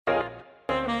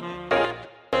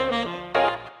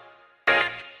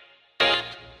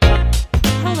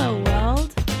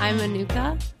I'm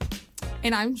Anuka.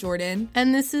 And I'm Jordan.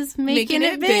 And this is Making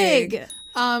It Big.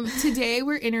 Today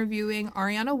we're interviewing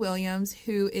Ariana Williams,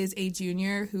 who is a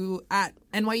junior who at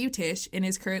NYU Tisch and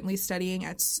is currently studying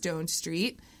at Stone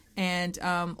Street and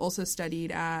also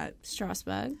studied at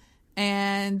Strasbourg.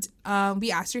 And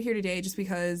we asked her here today just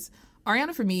because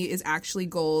Ariana for me is actually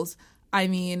goals. I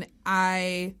mean,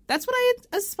 that's what I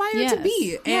aspire to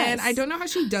be. And I don't know how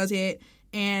she does it.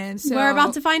 And so we're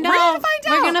about to find out.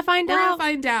 We're going to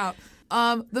find out.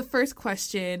 The first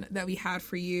question that we had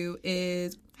for you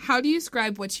is, how do you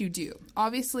describe what you do?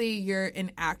 Obviously, you're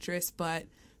an actress, but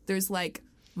there's, like,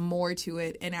 more to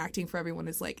it, and acting for everyone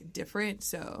is, like, different,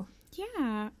 so...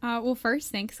 Yeah. Well,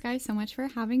 first, thanks, guys, so much for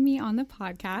having me on the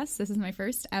podcast. This is my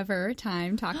first ever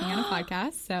time talking on a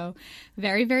podcast, so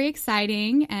very, very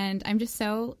exciting, and I'm just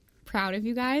so proud of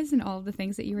you guys and all of the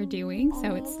things that you are doing.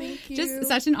 So it's just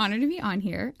such an honor to be on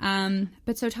here.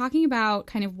 But so talking about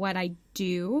kind of what I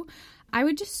do, I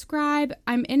would describe,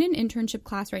 I'm in an internship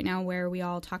class right now where we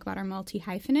all talk about our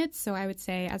multi-hyphenates. So I would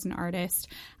say as an artist,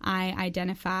 I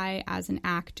identify as an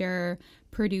actor,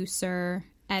 producer,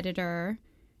 editor,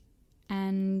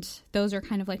 and those are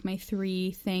kind of like my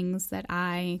three things that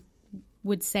I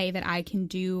would say that I can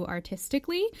do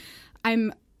artistically.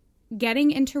 I'm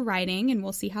getting into writing, and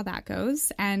we'll see how that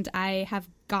goes. And I have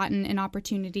gotten an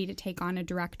opportunity to take on a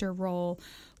director role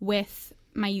with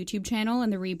my YouTube channel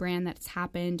and the rebrand that's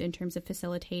happened in terms of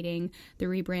facilitating the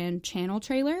rebrand channel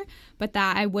trailer. But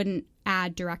that I wouldn't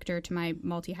add director to my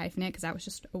multi-hyphenate because that was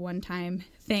just a one-time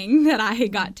thing that I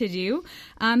got to do.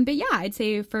 But yeah, I'd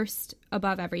say first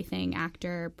above everything,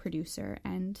 actor, producer,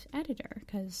 and editor,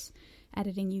 because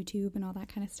editing YouTube and all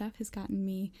that kind of stuff has gotten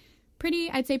me pretty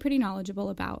knowledgeable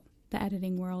about the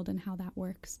editing world and how that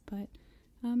works. But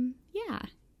yeah,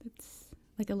 that's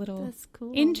like a little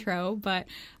intro, but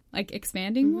like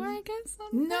expanding more, I guess,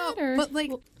 on that. But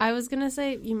like, I was gonna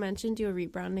say, you mentioned you were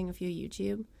rebranding of your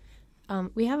YouTube.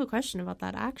 We have a question about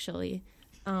that, actually.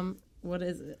 What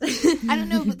is it? I don't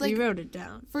know, but like, you wrote it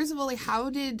down. First of all, like, how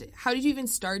did you even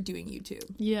start doing YouTube?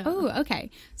 Yeah. Oh,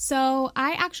 okay. So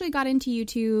I actually got into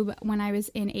YouTube when I was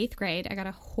in 8th grade. I got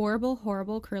a horrible,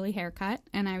 horrible curly haircut,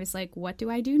 and I was like, what do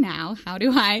I do now? How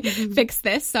do I fix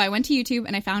this? So I went to YouTube,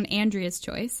 and I found Andrea's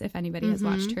Choice, if anybody has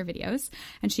watched her videos.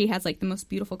 And she has, like, the most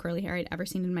beautiful curly hair I'd ever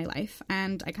seen in my life.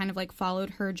 And I kind of, like, followed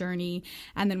her journey.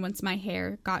 And then once my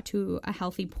hair got to a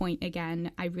healthy point again,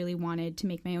 I really wanted to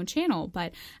make my own channel.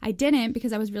 But I didn't,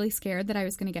 because I was really scared that I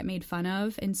was going to get made fun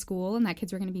of in school and that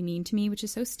kids were going to be mean to me, which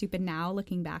is so stupid now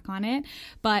looking back on it.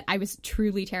 But I was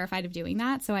truly terrified of doing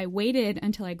that. So I waited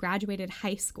until I graduated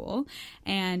high school,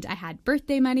 and I had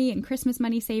birthday money and Christmas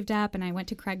money saved up, and I went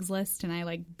to Craigslist and I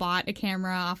like bought a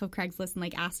camera off of Craigslist and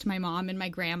like asked my mom and my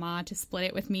grandma to split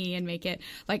it with me and make it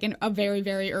like a very,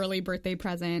 very early birthday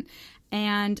present.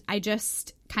 And I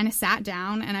just kind of sat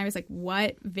down and I was like,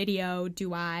 what video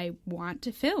do I want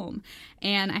to film?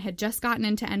 And I had just gotten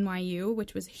into NYU,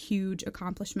 which was a huge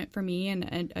accomplishment for me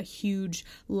and a huge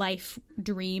life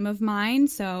dream of mine.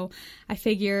 So I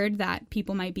figured that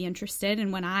people might be interested.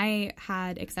 And when I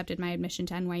had accepted my admission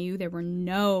to NYU, there were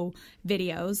no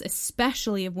videos,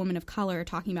 especially of women of color,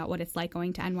 talking about what it's like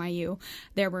going to NYU.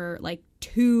 There were like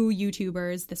 2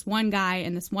 YouTubers, this one guy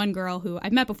and this one girl who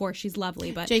I've met before. She's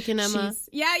lovely, but Jake and Emma.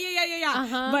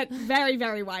 Yeah. But very,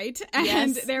 very white.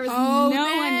 And there was no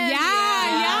one.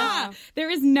 Yeah. There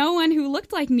was no one who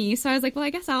looked like me. So I was like, well, I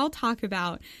guess I'll talk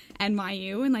about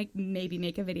NYU and like maybe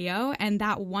make a video. And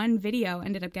that one video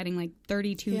ended up getting like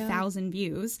 32,000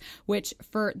 views, which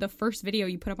for the first video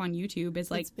you put up on YouTube is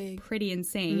like pretty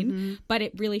insane. But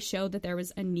it really showed that there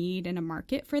was a need and a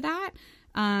market for that.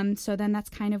 So then that's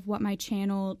kind of what my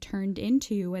channel turned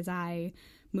into as I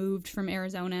moved from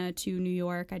Arizona to New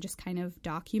York. I just kind of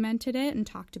documented it and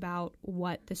talked about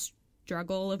what the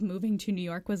struggle of moving to New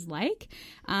York was like.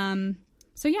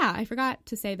 So yeah, I forgot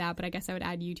to say that, but I guess I would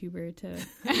add YouTuber to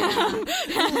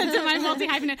my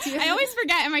multi-hyphenate. I always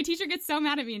forget, and my teacher gets so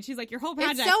mad at me, and she's like, your whole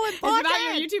project is about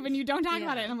your YouTube, and you don't talk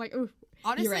about it. And I'm like, ooh,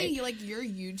 honestly, you're right. Like your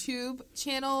YouTube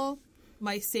channel,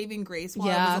 my saving grace while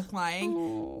I was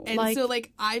applying. And so,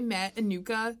 like, I met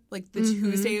Anuka, like, the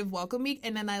Tuesday of Welcome Week,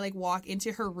 and then I, like, walk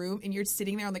into her room, and you're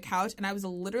sitting there on the couch, and I was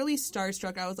literally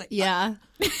starstruck. I was like... Yeah.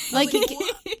 Like,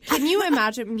 can you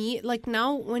imagine me? Like,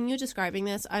 now, when you're describing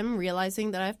this, I'm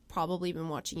realizing that I've probably been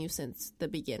watching you since the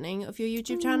beginning of your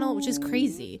YouTube channel, which is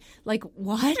crazy. Like,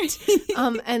 what?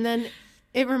 And then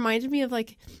it reminded me of,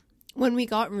 like, when we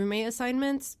got roommate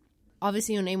assignments,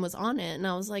 obviously your name was on it, and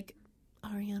I was like...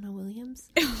 Ariana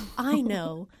Williams? I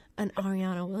know. an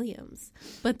Ariana Williams.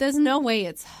 But there's no way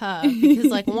it's her because,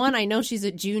 like, one, I know she's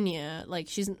a junior. Like,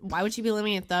 why would she be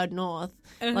living in Third North?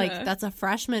 Like, that's a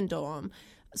freshman dorm.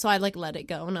 So I, like, let it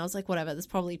go. And I was like, whatever, there's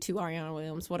probably 2 Ariana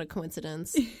Williams. What a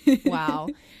coincidence. Wow.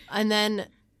 And then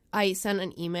I sent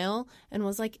an email and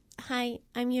was like, hi,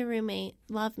 I'm your roommate.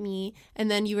 Love me.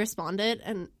 And then you responded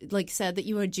and, like, said that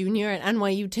you were a junior at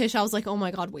NYU Tisch. I was like, oh,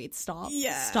 my God, wait, stop.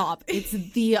 Yeah. Stop. It's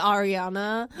the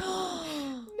Ariana.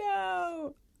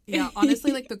 No. Yeah,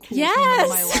 honestly, like, the coolest moment of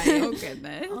my life. Oh,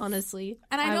 goodness. Honestly.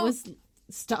 And I was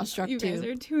starstruck, too. You guys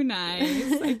are too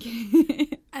nice. I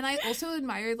can't. And I also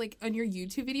admired, like, on your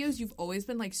YouTube videos, you've always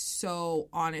been, like, so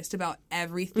honest about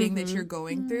everything that you're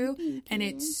going through. And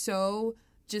it's so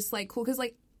just, like, cool. Because,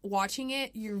 like, watching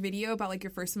your video about, like,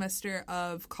 your first semester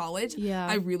of college,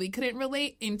 I really couldn't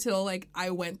relate until, like, I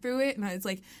went through it. And I was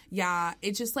like, yeah,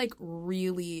 it just, like,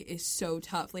 really is so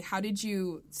tough. Like, how did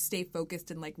you stay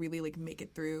focused and, like, really, like, make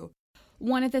it through?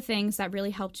 One of the things that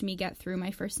really helped me get through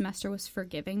my first semester was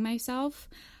forgiving myself.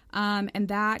 And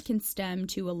that can stem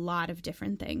to a lot of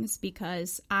different things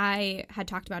because I had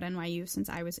talked about NYU since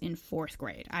I was in 4th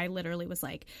grade. I literally was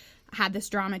like, had this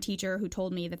drama teacher who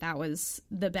told me that was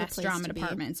the best drama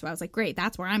department. So I was like, great,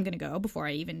 that's where I'm going to go before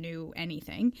I even knew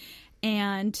anything.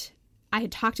 And I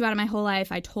had talked about it my whole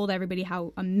life. I told everybody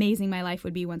how amazing my life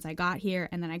would be once I got here.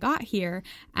 And then I got here.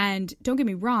 And don't get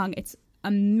me wrong, it's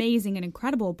amazing and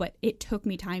incredible, but it took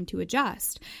me time to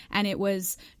adjust. And it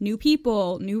was new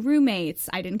people, new roommates.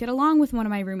 I didn't get along with one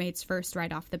of my roommates first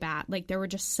right off the bat. Like, there were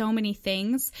just so many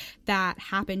things that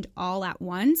happened all at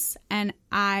once, and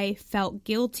I felt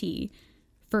guilty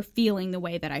for feeling the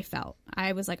way that I felt.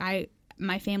 I was like,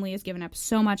 my family has given up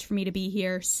so much for me to be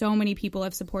here. So many people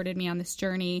have supported me on this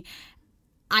journey.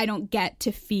 I don't get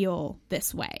to feel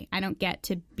this way. I don't get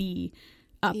to be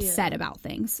upset about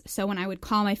things. So when I would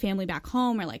call my family back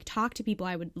home or, like, talk to people,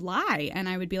 I would lie and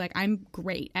I would be like, I'm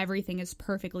great. Everything is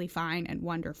perfectly fine and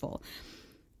wonderful.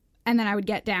 And then I would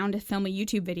get down to film a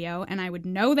YouTube video and I would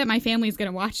know that my family is going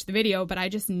to watch the video, but I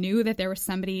just knew that there was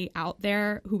somebody out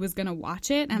there who was going to watch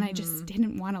it, and I just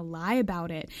didn't want to lie about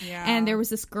it. Yeah. And there was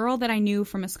this girl that I knew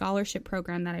from a scholarship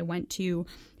program that I went to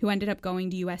who ended up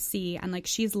going to USC, and, like,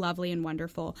 she's lovely and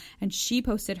wonderful, and she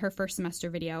posted her first semester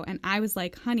video, and I was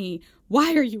like, honey,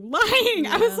 why are you lying?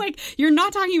 Yeah. I was like, you're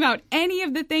not talking about any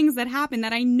of the things that happened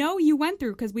that I know you went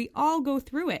through, because we all go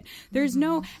through it. There's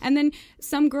no, and then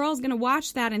some girl's going to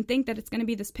watch that and think that it's going to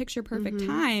be this picture perfect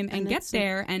time and get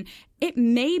there, and it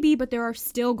may be, but there are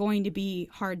still going to be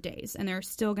hard days, and there are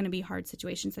still going to be hard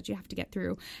situations that you have to get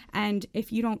through. And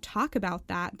if you don't talk about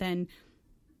that, then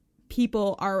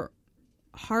people are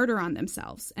harder on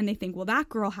themselves, and they think, well, that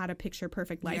girl had a picture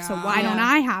perfect life, so why don't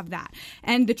I have that?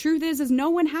 And the truth is no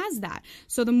one has that.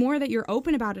 So the more that you're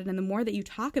open about it and the more that you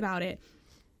talk about it,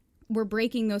 we're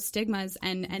breaking those stigmas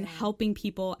and helping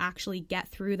people actually get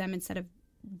through them instead of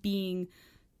being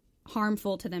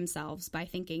harmful to themselves by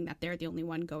thinking that they're the only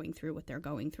one going through what they're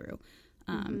going through.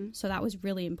 So that was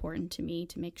really important to me,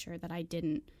 to make sure that I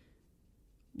didn't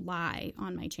lie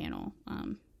on my channel.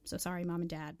 So sorry, Mom and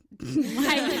Dad.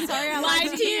 I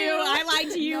lied to you. I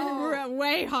lied to you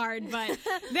way hard. But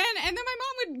then my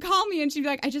mom would call me and she'd be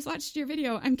like, I just watched your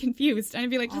video. I'm confused. And I'd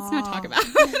be like, let's not talk about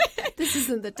it. This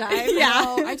isn't the time. Yeah.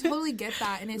 No, I totally get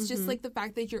that. And it's just, like, the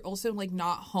fact that you're also, like,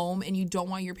 not home and you don't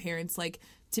want your parents, like,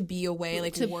 to be away,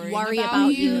 like, to worry about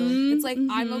you. It's like,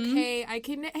 I'm okay. I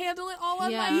can handle it all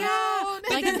on my own.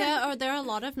 Like, there are a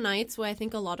lot of nights where I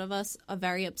think a lot of us are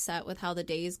very upset with how the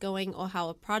day is going or how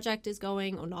a project is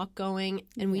going or not going,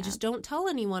 and we just don't tell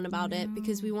anyone about it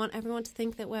because we want everyone to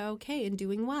think that we're okay and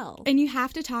doing well. And you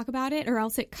have to talk about it or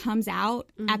else it comes out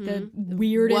at the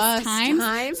weirdest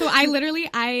times. So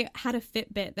I had a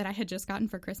Fitbit that I had just gotten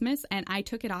for Christmas, and I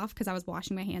took it off because I was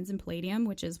washing my hands in Palladium,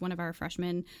 which is one of our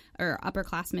freshman or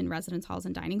upperclassmen residence halls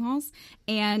and dining halls,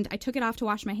 and I took it off to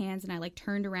wash my hands, and I, like,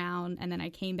 turned around, and then I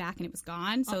came back and it was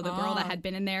gone. So the girl that had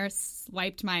been in there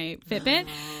swiped my Fitbit,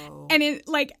 and it,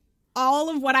 like, all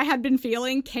of what I had been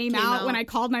feeling came out when I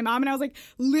called my mom, and I was, like,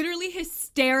 literally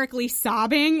hysterically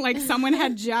sobbing like someone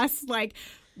had just, like,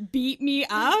 beat me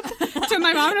up to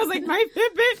my mom, and I was like, my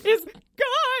Fitbit is gone.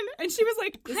 And she was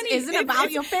like, honey, this isn't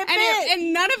about your Fitbit.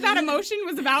 And none of that emotion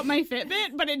was about my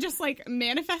Fitbit, but it just, like,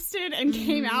 manifested and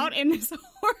came out in this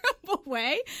horrible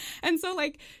way. And so,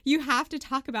 like, you have to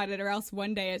talk about it or else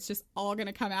one day it's just all going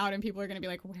to come out and people are going to be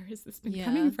like, where has this been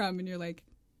coming from? And you're like,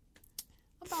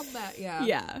 about that.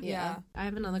 Yeah. I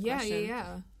have another question.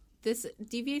 Yeah. This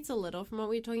deviates a little from what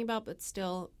we were talking about, but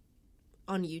still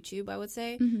on YouTube, I would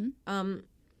say.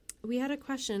 We had a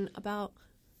question about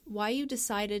why you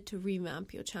decided to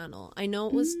revamp your channel. I know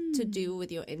it was to do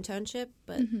with your internship,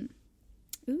 but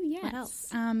Ooh, yes. What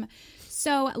else?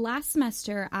 So last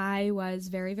semester, I was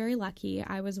very, very lucky.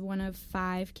 I was one of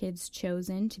 5 kids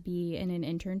chosen to be in an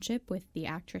internship with the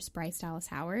actress Bryce Dallas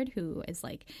Howard, who is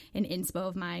like an inspo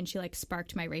of mine. She like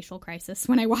sparked my racial crisis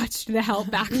when I watched The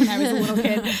Help back when I was a little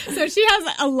kid. So she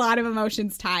has a lot of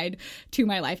emotions tied to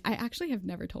my life. I actually have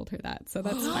never told her that, so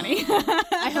that's funny.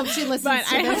 I hope she listens but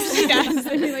to I this. hope she does.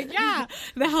 And be like, yeah,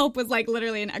 The Help was like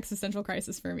literally an existential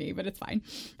crisis for me, but it's fine.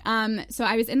 So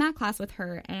I was in that class with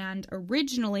her, and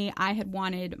originally I had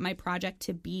wanted my project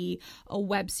to be a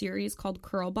web series called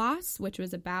Curl Boss, which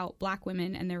was about Black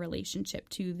women and their relationship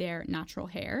to their natural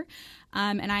hair.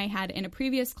 And I had, in a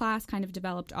previous class, kind of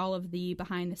developed all of the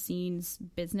behind-the-scenes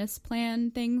business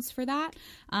plan things for that.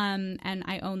 And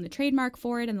I own the trademark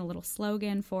for it and the little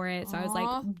slogan for it. So I was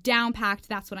like, down-packed,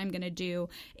 that's what I'm going to do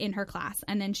in her class.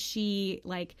 And then she,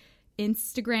 like,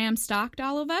 Instagram stalked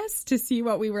all of us to see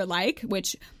what we were like,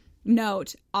 which...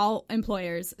 Note, all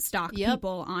employers stalk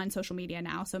people on social media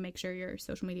now, so make sure your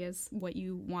social media is what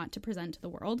you want to present to the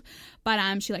world.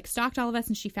 But she like stalked all of us,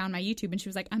 and she found my YouTube, and she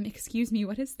was like, excuse me,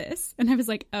 what is this? And I was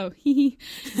like, oh,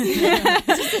 it's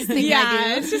just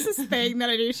this thing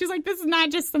that I do. She's like, this is not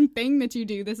just some thing that you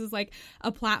do. This is like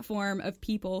a platform of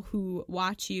people who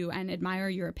watch you and admire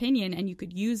your opinion, and you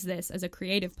could use this as a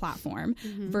creative platform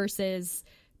versus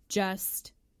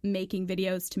just making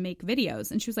videos to make videos.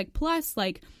 And she was like, plus,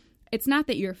 like, it's not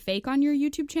that you're fake on your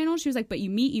YouTube channel. She was like, but you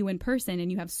meet you in person and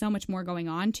you have so much more going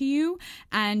on to you.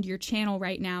 And your channel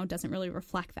right now doesn't really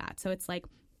reflect that. So it's like,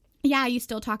 yeah, you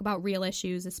still talk about real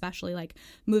issues, especially like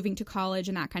moving to college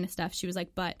and that kind of stuff. She was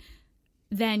like, but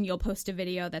then you'll post a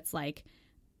video that's like,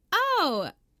 oh,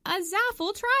 a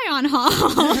Zaful try-on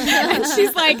haul. And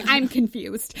she's like, I'm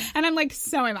confused. And I'm like,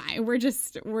 so am I. We're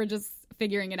just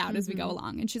figuring it out as we go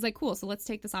along. And she's like, cool, so let's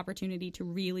take this opportunity to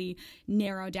really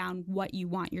narrow down what you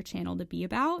want your channel to be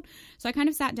about. So I kind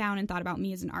of sat down and thought about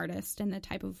me as an artist and the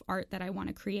type of art that I want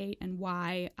to create and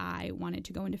why I wanted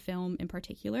to go into film in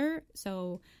particular,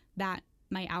 so that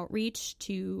my outreach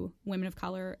to women of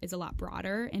color is a lot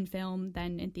broader in film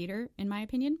than in theater, in my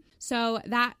opinion. So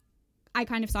that I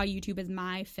kind of saw YouTube as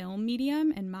my film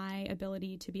medium and my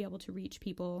ability to be able to reach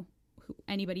people,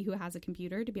 anybody who has a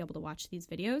computer, to be able to watch these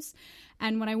videos.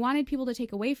 And what I wanted people to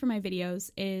take away from my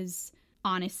videos is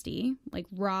honesty, like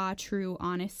raw, true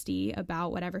honesty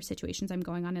about whatever situations I'm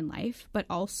going on in life, but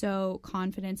also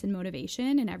confidence and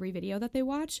motivation in every video that they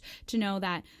watch, to know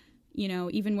that, you know,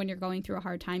 even when you're going through a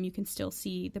hard time, you can still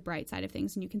see the bright side of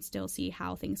things and you can still see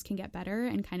how things can get better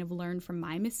and kind of learn from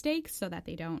my mistakes so that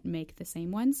they don't make the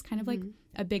same ones. Kind of like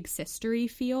a big sistery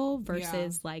feel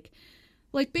versus like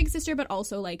big sister, but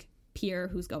also like peer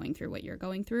who's going through what you're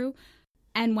going through.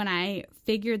 And when I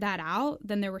figured that out,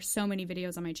 then there were so many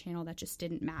videos on my channel that just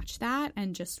didn't match that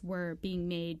and just were being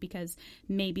made because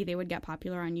maybe they would get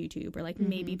popular on YouTube, or like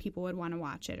maybe people would want to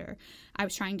watch it, or I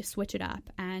was trying to switch it up.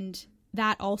 And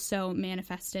that also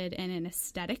manifested in an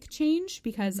aesthetic change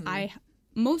because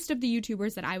most of the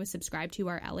YouTubers that I was subscribed to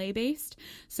are LA based.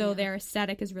 So their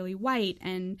aesthetic is really white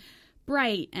and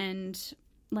bright and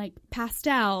like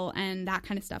pastel and that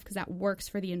kind of stuff because that works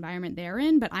for the environment they're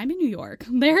in. But I'm in New York.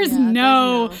 There's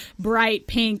no bright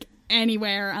pink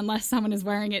anywhere unless someone is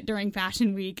wearing it during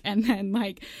Fashion Week, and then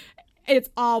like it's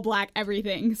all black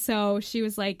everything. So she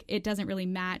was like, it doesn't really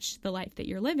match the life that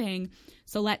you're living.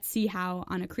 So let's see how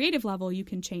on a creative level you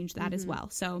can change that as well.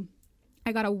 So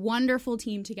I got a wonderful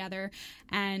team together,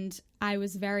 and I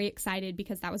was very excited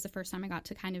because that was the first time I got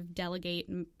to kind of delegate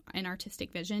an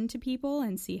artistic vision to people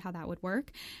and see how that would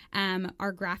work.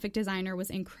 Our graphic designer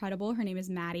was incredible. Her name is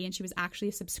Maddie, and she was actually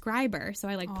a subscriber. So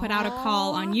I like put out a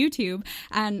call on YouTube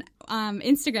and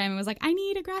Instagram and was like, I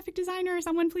need a graphic designer.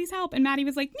 Someone please help. And Maddie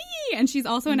was like, me. And she's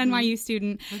also an NYU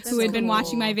student who had been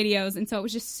watching my videos. And so it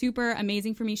was just super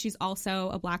amazing for me. She's also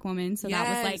a Black woman. So that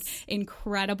was like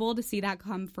incredible to see that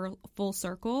come for full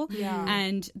circle. Yeah.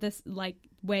 And this like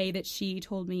way that she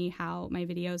told me how my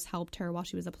videos helped her while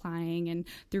she was applying and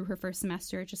through her first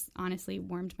semester, it just honestly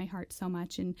warmed my heart so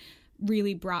much and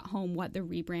really brought home what the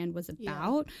rebrand was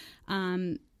about.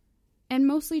 And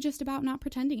mostly just about not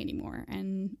pretending anymore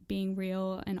and being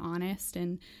real and honest.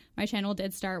 And my channel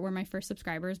did start where my first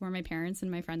subscribers were my parents and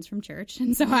my friends from church.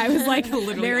 And so I was like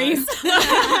very,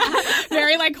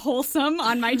 very like wholesome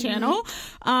on my channel.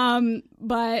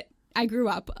 But I grew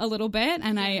up a little bit,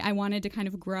 and I wanted to kind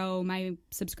of grow my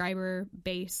subscriber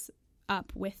base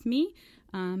up with me.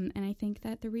 And I think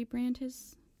that the rebrand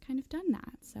has kind of done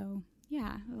that. So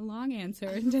yeah, a long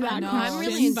answer to that question. I'm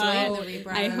really enjoying the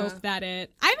rebrand. I hope that I'm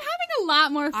having a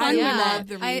lot more fun with love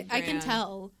the rebrand. I can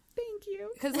tell. Thank you.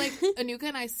 Because like Anuka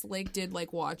and I did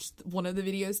like watch one of the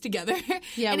videos together.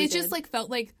 Yeah, and we it did. just like felt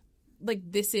like like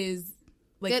this is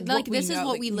like this is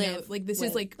what we live. Like this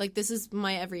with. is like this is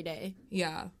my everyday.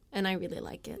 Yeah. And I really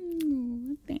like it.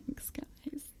 Thanks,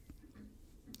 guys.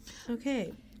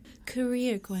 Okay.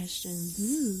 Career questions.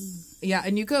 Ooh. Yeah,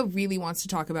 Anuka really wants to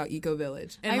talk about Eco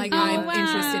Village. And I'm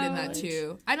interested in that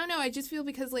too. I don't know, I just feel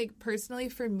because like personally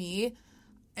for me,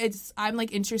 I'm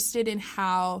like interested in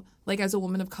how like as a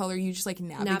woman of color you just like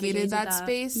navigated that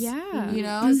space. Yeah. You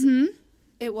know? Mm-hmm.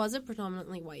 It was a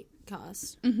predominantly white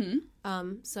cast.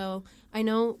 Mm-hmm. So I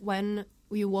know when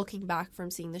we were walking back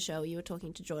from seeing the show, you were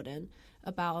talking to Jordan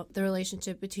about the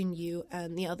relationship between you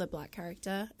and the other black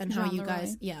character and how you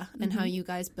guys and how you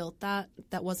guys built that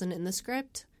wasn't in the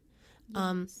script.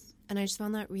 And I just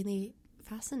found that really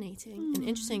fascinating and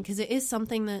interesting because it is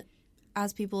something that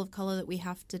as people of color that we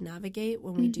have to navigate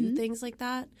when we do things like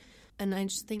that. And I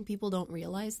just think people don't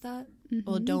realize that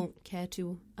or don't care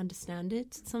to understand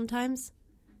it sometimes.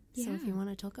 Yeah. So if you want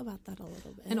to talk about that a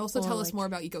little bit. And also tell us more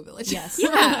about Eco Village. Yes.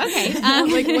 Yeah, okay.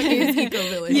 Like, what is Eco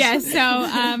Village? Yes,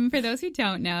 so for those who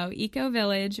don't know, Eco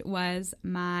Village was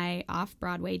my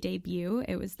off-Broadway debut.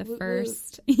 It was the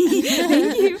first... Thank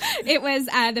you. It was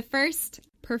the first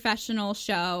professional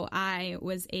show I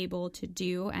was able to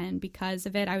do, and because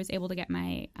of it I was able to get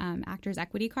my Actors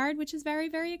Equity card, which is very,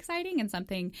 very exciting and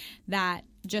something that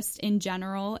just in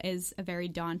general is a very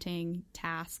daunting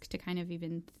task to kind of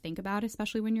even think about,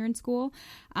 especially when you're in school.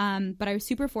 But I was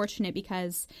super fortunate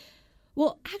because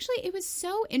well, actually, it was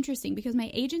so interesting because my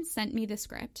agent sent me the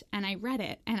script and I read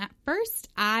it. And at first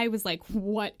I was like,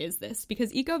 what is this?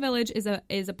 Because Eco Village is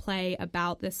a play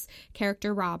about this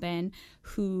character, Robin,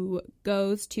 who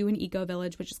goes to an eco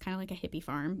village, which is kind of like a hippie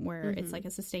farm where it's like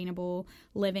a sustainable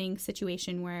living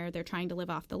situation where they're trying to live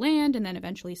off the land and then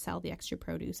eventually sell the extra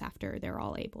produce after they're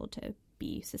all able to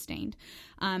be sustained.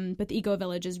 But the eco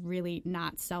village is really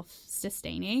not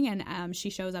self-sustaining. And she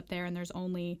shows up there and there's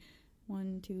only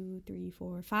 1, 2, 3,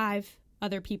 4, 5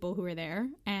 other people who are there.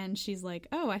 And she's like,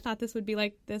 oh, I thought this would be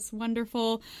like this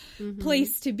wonderful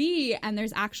place to be. And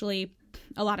there's actually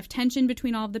a lot of tension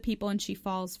between all of the people. And she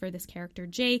falls for this character,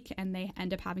 Jake, and they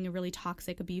end up having a really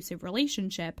toxic, abusive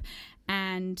relationship.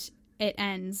 And it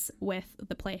ends with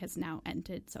the play has now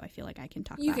ended. So I feel like I can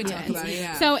talk about it. You can talk about it,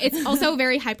 yeah. So it's also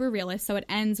very hyper-realist. So it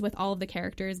ends with all of the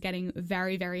characters getting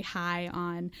very, very high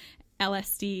on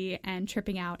LSD and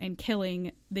tripping out and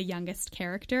killing the youngest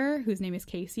character, whose name is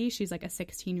Casey. She's like a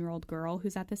 16-year-old girl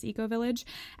who's at this eco village,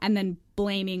 and then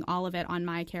blaming all of it on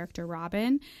my character,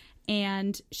 Robin.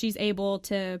 And she's able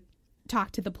to talk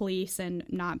to the police and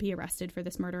not be arrested for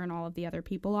this murder, and all of the other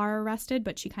people are arrested,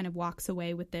 but she kind of walks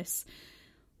away with this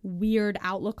weird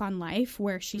outlook on life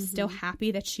where she's still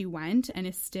happy that she went and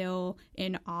is still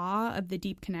in awe of the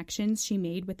deep connections she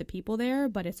made with the people there,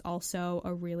 but it's also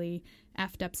a really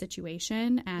effed up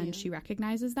situation, and she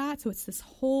recognizes that. So it's this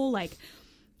whole, like,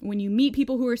 when you meet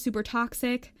people who are super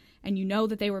toxic and you know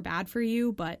that they were bad for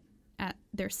you, but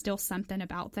there's still something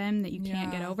about them that you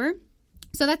can't get over.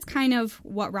 So that's kind of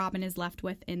what Robin is left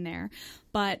with in there.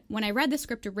 But when I read the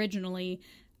script originally,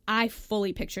 I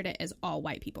fully pictured it as all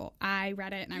white people. I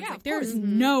read it and I was like, there's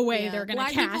no way they're going to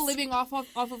cast. Black people living off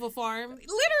of a farm?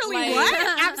 Literally, like,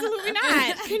 what? Absolutely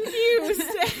not. Confused.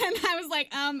 And I was like,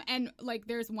 and like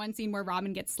there's one scene where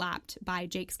Robin gets slapped by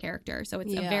Jake's character. So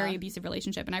it's a very abusive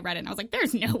relationship. And I read it and I was like,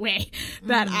 there's no way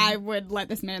that I would let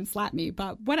this man slap me,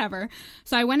 but whatever.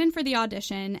 So I went in for the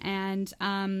audition and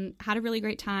had a really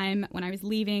great time. When I was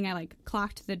leaving, I like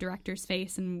clocked the director's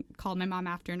face and called my mom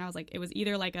after, and I was like, it was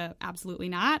either like a absolutely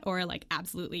not or like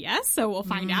absolutely yes, so we'll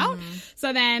find out.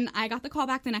 So then I got the call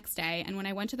back the next day, and when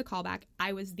I went to the callback,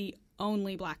 I was the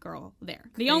only black girl there.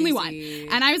 The only one.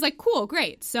 And I was like, cool,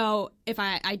 great. So if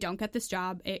I don't get this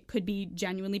job, it could be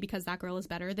genuinely because that girl is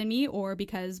better than me, or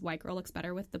because white girl looks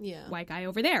better with the white guy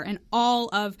over there. And all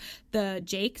of the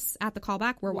Jakes at the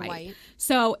callback were white.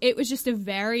 So it was just a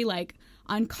very like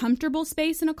uncomfortable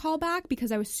space in a callback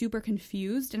because I was super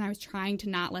confused and I was trying to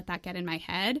not let that get in my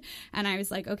head. And I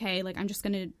was like, okay, like I'm just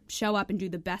going to show up and do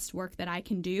the best work that I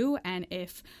can do. And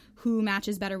if who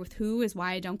matches better with who is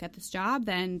why I don't get this job,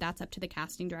 then that's up to the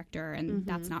casting director, and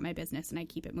that's not my business, and I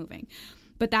keep it moving.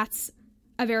 But that's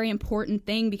a very important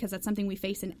thing because that's something we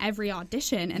face in every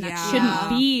audition, and that shouldn't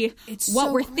be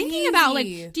what we're thinking about.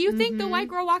 Like, do you think the white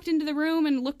girl walked into the room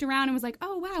and looked around and was like,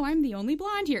 oh wow, I'm the only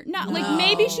blonde here? No. Like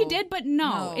maybe she did, but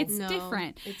it's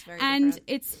different. It's very different.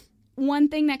 It's one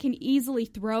thing that can easily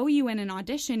throw you in an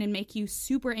audition and make you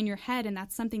super in your head, and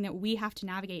that's something that we have to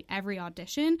navigate every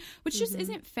audition, which just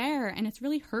isn't fair, and it's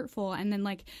really hurtful. And then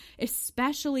like,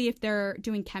 especially if they're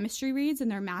doing chemistry reads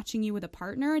and they're matching you with a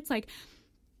partner, it's like,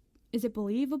 is it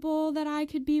believable that I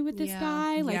could be with this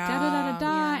guy? Like, da-da-da-da-da.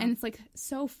 Yeah. And it's, like,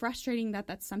 so frustrating that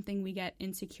that's something we get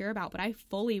insecure about. But I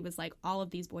fully was like, all of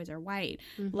these boys are white.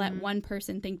 Let one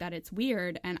person think that it's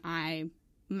weird, and I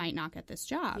might not get this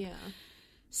job. Yeah.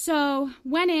 So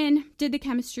went in, did the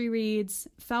chemistry reads,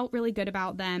 felt really good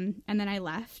about them, and then I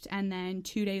left. And then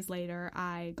 2 days later,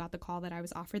 I got the call that I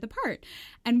was offered the part.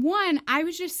 And one, I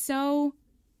was just so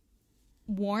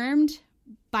warmed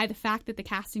by the fact that the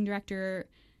casting director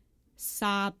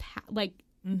saw, like,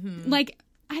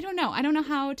 I don't know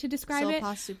how to describe it.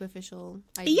 Past superficial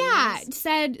ideas. Yeah,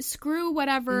 said screw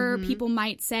whatever people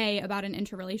might say about an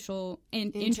interracial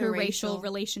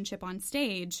relationship on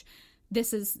stage.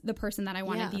 This is the person that I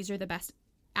wanted. Yeah. These are the best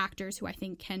actors who I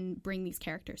think can bring these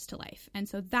characters to life. And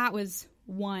so that was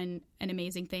an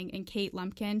amazing thing. And Kate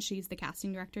Lumpkin, she's the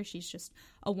casting director. She's just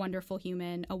a wonderful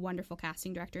human, a wonderful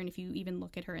casting director. And if you even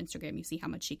look at her Instagram, you see how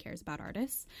much she cares about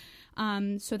artists.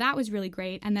 So that was really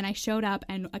great. And then I showed up,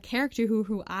 and a character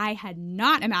who I had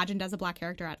not imagined as a Black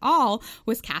character at all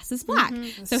was cast as Black.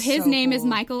 So his name is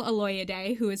Michael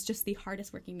Oloyede, who is just the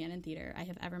hardest working man in theater I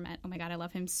have ever met. Oh my God, I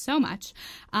love him so much.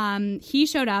 He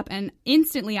showed up, and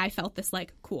instantly I felt this,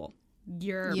 like, cool.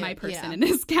 You're my person in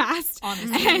this cast.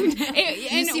 Honestly. And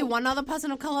you see one other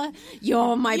person of color,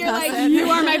 you're my person. Like, you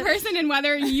are my person, and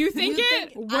whether you think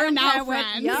we're now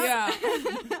friends. Yeah.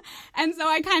 And so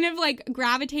I kind of, like,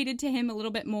 gravitated to him a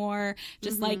little bit more,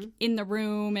 just like in the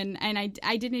room, and I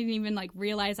didn't even, like,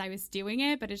 realize I was doing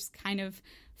it, but it just kind of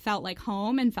felt like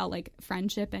home and felt like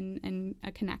friendship and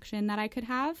a connection that I could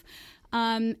have.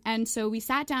 And so we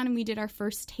sat down and we did our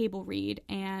first table read,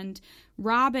 and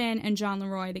Robin and John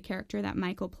Leroy, the character that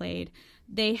Michael played,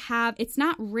 it's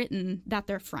not written that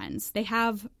they're friends. They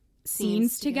have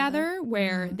scenes together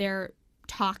where they're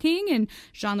talking, and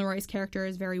Jean Leroy's character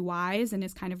is very wise and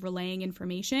is kind of relaying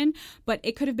information, but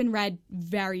it could have been read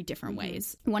very different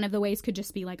ways. One of the ways could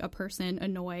just be like a person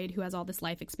annoyed who has all this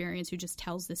life experience who just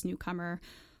tells this newcomer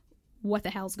what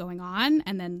the hell's going on,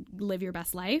 and then live your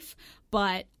best life.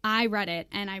 But I read it,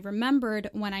 and I remembered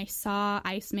when I saw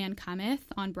Iceman Cometh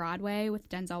on Broadway with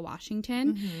Denzel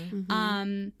Washington.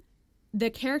 The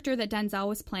character that Denzel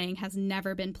was playing has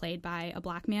never been played by a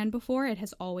Black man before. It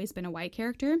has always been a white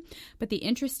character. But the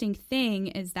interesting thing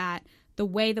is that the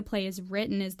way the play is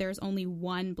written is there's only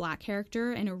one Black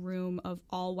character in a room of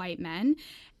all white men.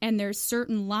 And there's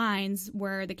certain lines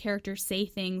where the characters say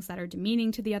things that are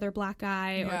demeaning to the other Black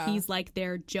guy, or he's like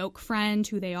their joke friend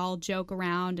who they all joke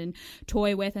around and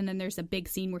toy with. And then there's a big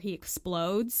scene where he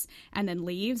explodes and then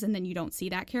leaves, and then you don't see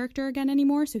that character again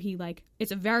anymore. So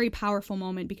it's a very powerful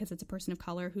moment because it's a person of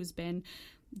color who's been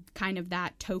kind of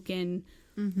that token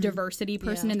diversity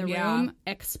person in the room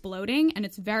exploding. And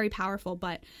it's very powerful.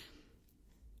 But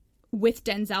with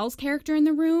Denzel's character in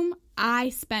the room, I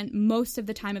spent most of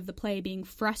the time of the play being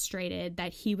frustrated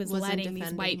that he was letting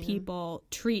these white people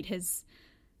treat his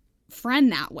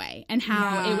friend that way, and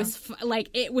how it was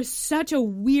it was such a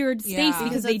weird space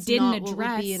because they didn't address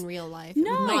what would be in real life.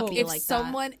 No, if like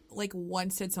someone like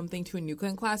once said something to a Nuka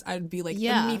in class, I'd be like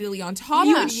immediately on top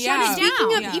of it. Shut it down.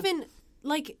 Speaking of even.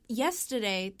 Like,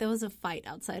 yesterday, there was a fight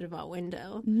outside of our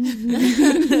window. And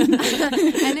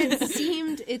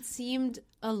it seemed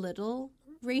a little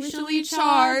racially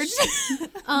charged.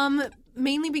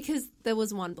 Mainly because there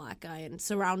was one Black guy and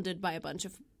surrounded by a bunch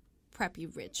of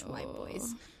preppy, rich white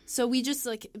boys. So we just,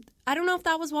 like, I don't know if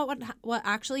that was what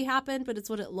actually happened, but it's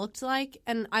what it looked like.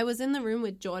 And I was in the room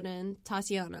with Jordan,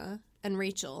 Tatiana, and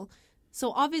Rachel.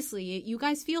 So obviously, you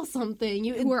guys feel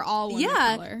something. We're all one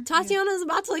color. Tatiana's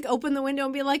about to, like, open the window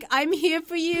and be like, I'm here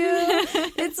for you.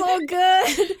 It's all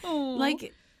good.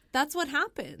 Like, that's what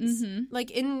happens.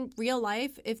 Like, in real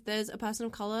life, if there's a person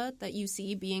of color that you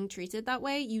see being treated that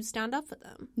way, you stand up for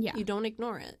them. Yeah. You don't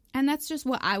ignore it. And that's just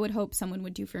what I would hope someone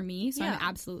would do for me. So I'm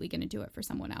absolutely going to do it for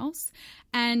someone else.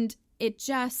 And it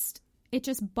just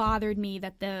bothered me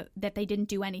that they didn't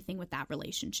do anything with that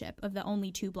relationship of the only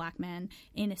two Black men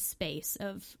in a space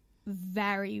of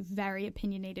very, very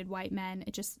opinionated white men.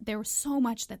 There was so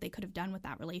much that they could have done with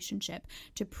that relationship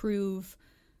to prove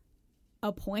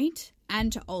a point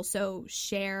and to also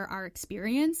share our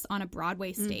experience on a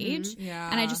Broadway stage.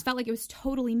 And I just felt like it was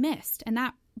totally missed, and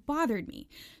that bothered me.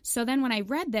 So then when I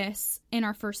read this in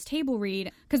our first table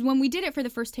read, because when we did it for the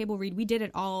first table read, we did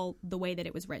it all the way that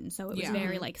it was written. So it was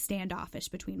very like standoffish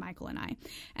between Michael and I.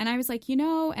 And I was like, and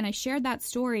I shared that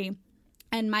story,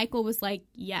 and Michael was like,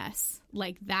 yes,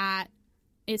 like that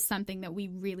is something that we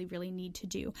really, really need to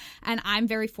do. And I'm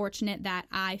very fortunate that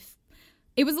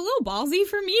it was a little ballsy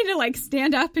for me to like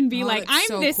stand up and be like, I'm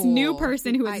so this cool. new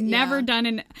person who has never done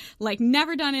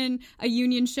in a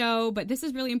union show, but this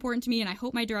is really important to me, and I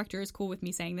hope my director is cool with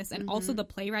me saying this. And also the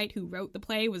playwright who wrote the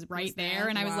play was right there,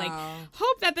 and I was like,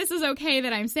 hope that this is okay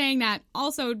that I'm saying that.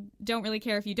 Also, don't really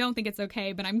care if you don't think it's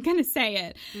okay, but I'm gonna say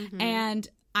it. And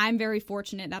I'm very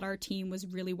fortunate that our team was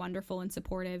really wonderful and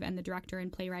supportive, and the director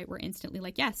and playwright were instantly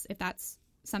like, yes, if that's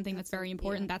something that's very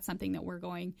important, that's something that we're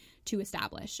going to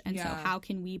establish. And so how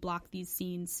can we block these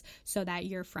scenes so that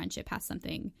your friendship has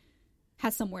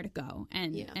somewhere to go,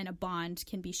 and a bond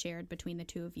can be shared between the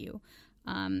two of you.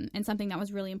 And something that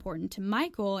was really important to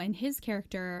Michael and his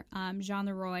character, Jean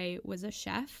Leroy was a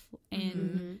chef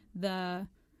in the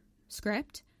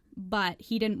script, but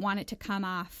he didn't want it to come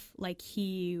off like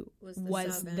he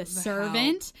was the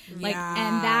servant. Like,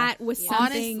 and that was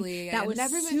something honestly, that was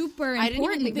super I didn't even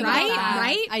important, think right? about that.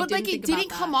 Right? But like it didn't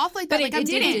come off like that. But Like it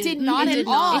didn't. It did not It at did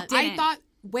all. not. I thought,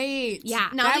 wait. Yeah.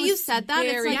 Now that you said that,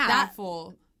 it's very like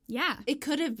thoughtful. Yeah. It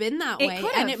could have been that It way,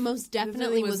 could and have. it most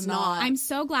definitely was not. I'm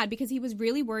so glad, because he was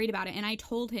really worried about it, and I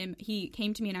told him, he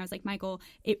came to me and I was like, Michael,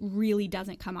 it really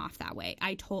doesn't come off that way.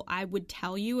 I would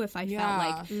tell you if I felt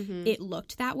like it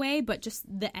looked that way, but just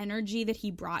the energy that he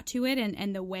brought to it,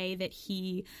 and the way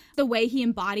he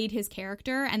embodied his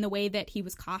character, and the way that he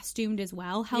was costumed as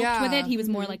well helped with it. He was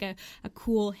more like a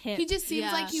cool hip. He just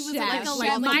seems like he was chef,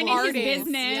 like minding artist. his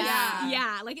business.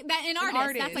 Yeah. Like that, an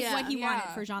artist. That's like what he wanted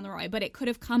for Jean Leroy, but it could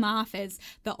have come off as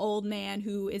the old man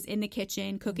who is in the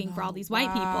kitchen cooking for all these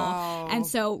white people. And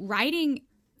so writing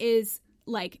is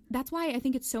like, that's why I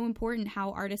think it's so important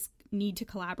how artists need to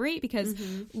collaborate, because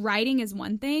writing is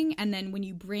one thing, and then when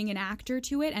you bring an actor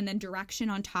to it and then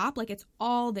direction on top, like it's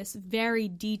all this very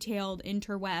detailed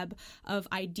interweb of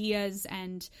ideas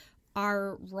and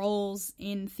our roles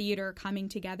in theater coming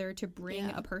together to bring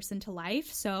a person to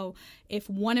life. So if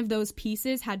one of those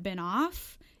pieces had been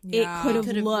off, it could have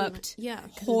looked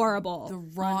horrible.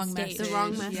 The wrong message. The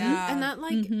wrong message. Yeah. And that,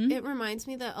 like, it reminds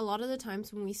me that a lot of the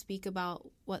times when we speak about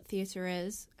what theater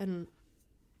is and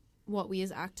what we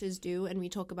as actors do, and we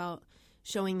talk about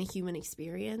showing the human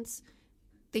experience,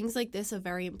 things like this are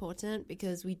very important,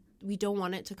 because we don't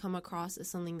want it to come across as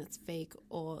something that's fake,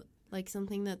 or like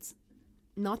something that's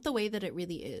not the way that it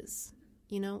really is.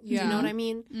 You know? Do you know what I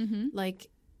mean? Like,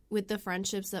 with the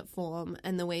friendships that form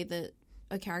and the way that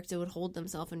a character would hold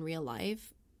themselves in real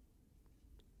life,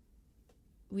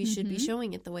 we should be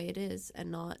showing it the way it is,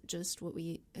 and not just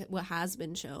what has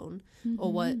been shown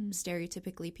or what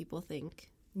stereotypically people think.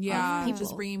 Yeah,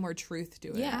 just bringing more truth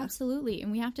to it. Yeah, absolutely.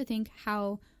 And we have to think,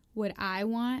 how would I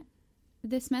want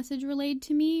this message relayed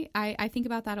to me? I think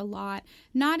about that a lot,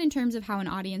 not in terms of how an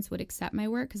audience would accept my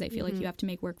work, because I feel like you have to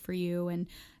make work for you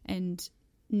and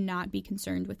not be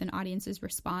concerned with an audience's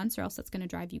response, or else that's going to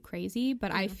drive you crazy.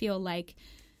 But I feel like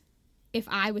if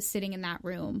I was sitting in that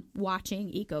room watching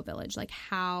Eco Village, like,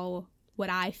 how would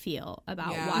I feel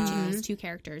about watching these two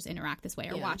characters interact this way,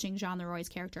 or watching Jean Leroy's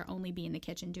character only be in the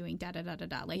kitchen doing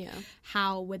da-da-da-da-da? Like,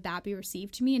 how would that be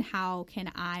received to me, and how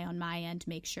can I, on my end,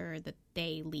 make sure that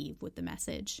they leave with the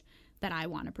message that I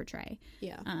want to portray?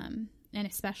 Yeah. And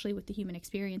especially with the human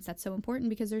experience, that's so important,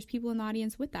 because there's people in the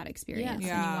audience with that experience, and you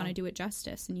want to do it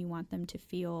justice, and you want them to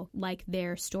feel like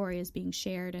their story is being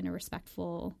shared in a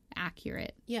respectful,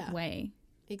 accurate way.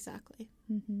 Exactly.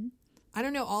 I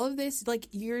don't know, all of this, like,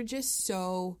 you're just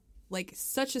so, like,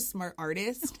 such a smart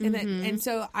artist, and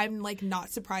so I'm, like,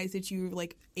 not surprised that you're,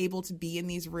 like, able to be in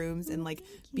these rooms and, like,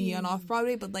 be on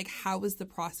Off-Broadway, but, like, how was the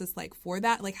process like for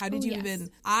that? Like, how did you even,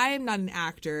 I'm not an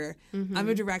actor, I'm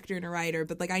a director and a writer,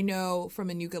 but, like, I know from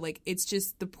Anuka, like, it's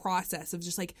just the process of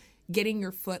just, like, getting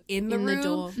your foot in the room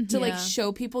door to, like,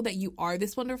 show people that you are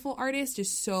this wonderful artist is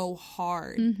so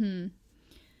hard.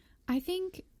 I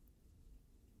think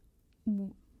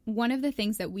one of the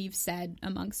things that we've said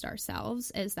amongst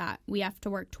ourselves is that we have to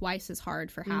work twice as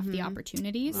hard for half the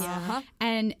opportunities.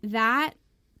 And that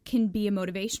can be a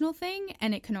motivational thing,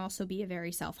 and it can also be a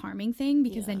very self-harming thing,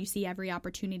 because then you see every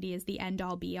opportunity as the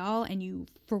end-all be-all, and you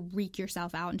freak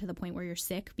yourself out into the point where you're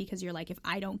sick, because you're like, if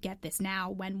I don't get this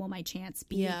now, when will my chance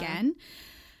be again?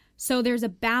 So there's a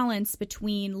balance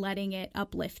between letting it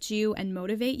uplift you and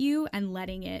motivate you, and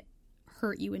letting it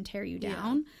hurt you and tear you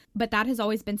down. But that has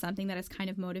always been something that has kind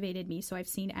of motivated me. So I've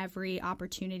seen every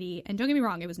opportunity, and don't get me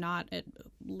wrong, it was not a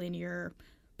linear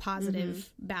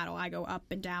positive battle. I go up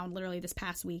and down. Literally this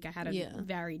past week I had a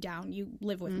very down, you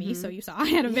live with me, so you saw I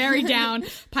had a very down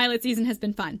pilot season. Has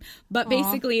been fun, but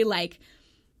basically, like,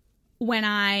 when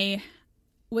I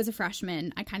was a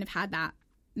freshman, I kind of had that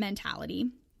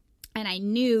mentality. And I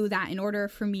knew that in order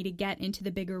for me to get into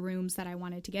the bigger rooms that I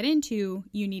wanted to get into,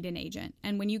 you need an agent.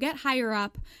 And when you get higher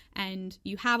up and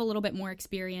you have a little bit more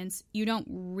experience, you don't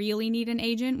really need an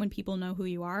agent. When people know who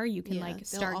you are, you can like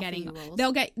start getting,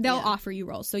 they'll offer you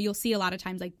roles. So you'll see a lot of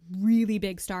times like really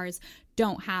big stars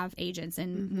don't have agents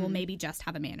and will maybe just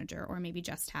have a manager or maybe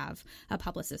just have a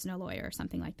publicist and a lawyer or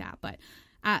something like that. But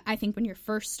I think when you're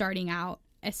first starting out,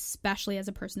 especially as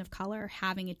a person of color,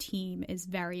 having a team is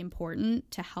very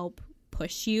important to help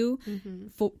push you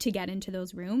to get into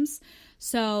those rooms.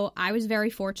 So I was very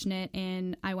fortunate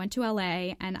I went to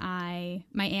LA and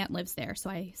my aunt lives there. So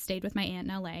I stayed with my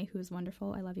aunt in LA, who is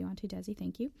wonderful. I love you, Auntie Desi.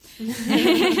 Thank you.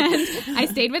 And I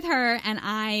stayed with her and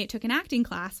I took an acting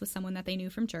class with someone that they knew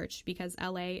from church because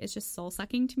LA is just soul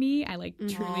sucking to me. I like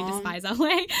truly despise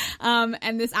LA.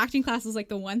 And this acting class was like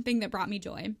the one thing that brought me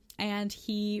joy. And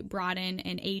he brought in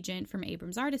an agent from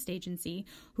Abrams Artist Agency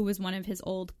who was one of his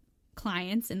old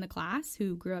clients in the class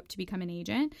who grew up to become an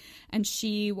agent. And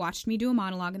she watched me do a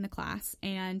monologue in the class.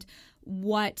 And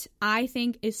what I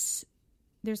think is,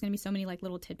 there's going to be so many like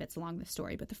little tidbits along the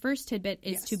story, but the first tidbit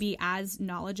is to be as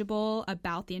knowledgeable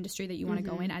about the industry that you want to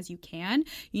go in as you can.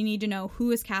 You need to know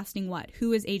who is casting what,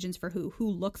 who is agents for who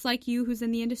looks like you, who's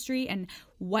in the industry, and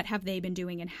what have they been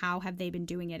doing and how have they been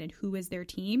doing it and who is their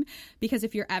team. Because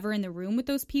if you're ever in the room with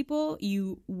those people,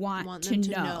 you want to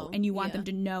know and you want them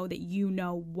to know that you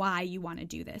know why you want to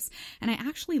do this. And I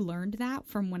actually learned that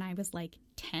from when I was like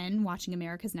 10 watching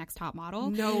America's Next Top Model.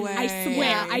 No way. I swear.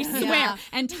 Yeah.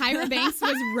 And Tyra Banks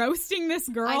was roasting this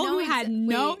girl who had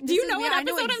no... Do you know what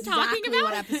episode I'm talking about?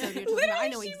 What episode you're talking about. I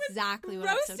know exactly what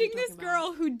episode roasting this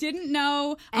girl who didn't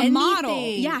know a model.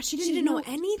 Yeah, she didn't know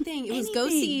anything. It was Go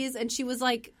Sees, and she was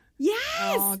like... Yes.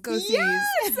 Oh, Go Sees.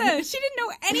 Yes. She didn't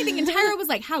know anything. And Tyra was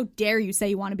like, how dare you say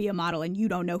you want to be a model and you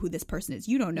don't know who this person is.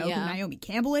 You don't know who Naomi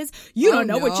Campbell is. You don't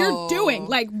know what you're doing.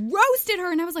 Like, roasted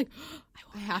her. And I was like,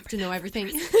 I have to know everything.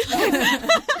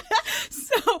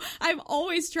 So I've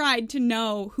always tried to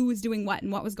know who was doing what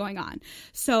and what was going on.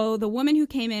 So the woman who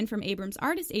came in from Abrams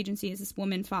Artist Agency is this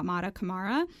woman, Fatmata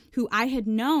Kamara, who I had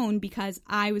known because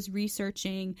I was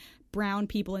researching brown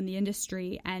people in the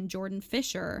industry, and Jordan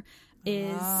Fisher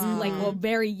is like a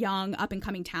very young up and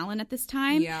coming talent at this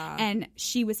time. Yeah. And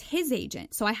she was his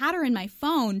agent. So I had her in my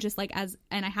phone just like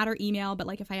and I had her email, but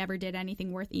like if I ever did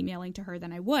anything worth emailing to her,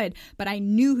 then I would. But I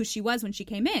knew who she was when she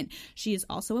came in. She is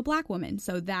also a black woman.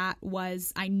 So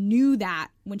I knew that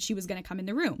when she was going to come in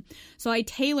the room. So I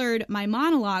tailored my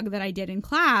monologue that I did in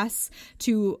class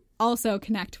to also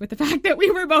connect with the fact that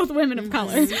we were both women of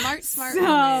color. Smart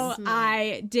so women.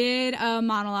 I did a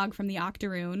monologue from the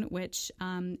Octoroon, which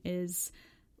is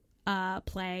a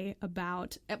play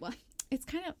about... Well, it's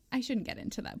kind of... I shouldn't get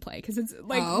into that play because it's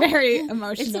like very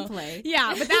emotional. It's a play.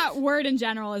 Yeah, but that word in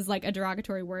general is like a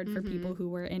derogatory word for people who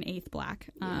were in 8th Black.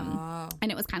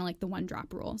 And it was kind of like the one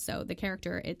drop rule. So the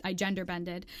character, I gender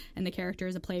bended, and the character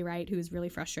is a playwright who is really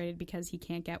frustrated because he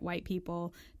can't get white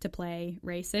people to play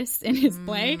racist in his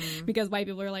play because white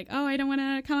people are like, oh, I don't want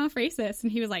to come off racist.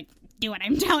 And he was like, do what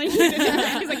I'm telling you to do.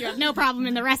 He's like, you have no problem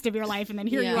in the rest of your life. And then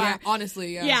here you are. Yeah,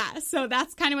 honestly, yeah. Yeah, so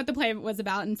that's kind of what the play was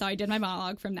about. And so I did my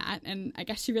monologue from that. And I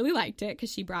guess she really liked it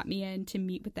because she brought me in to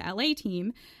meet with the LA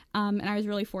team. And I was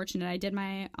really fortunate. I did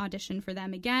my audition for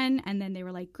them again. And then they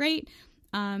were like, great,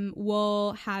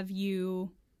 we'll have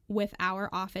you with our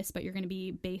office, but you're going to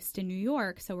be based in New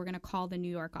York. So we're going to call the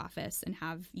New York office and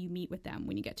have you meet with them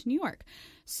when you get to New York.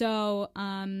 So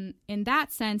in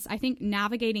that sense, I think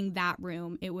navigating that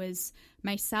room, it was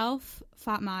myself,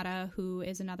 Fatmata, who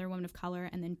is another woman of color,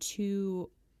 and then 2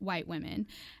 white women.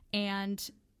 And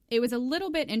it was a little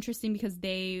bit interesting because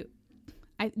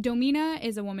Domina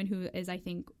is a woman who is, I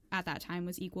think, at that time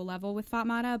was equal level with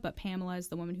Fatmata, but Pamela is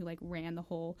the woman who like ran the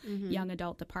whole young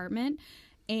adult department.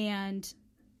 And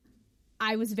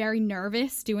I was very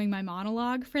nervous doing my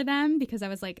monologue for them because I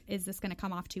was like, is this going to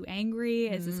come off too angry?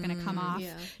 Is this going to come off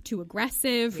too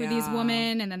aggressive for these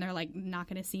women? And then they're like not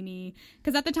going to see me.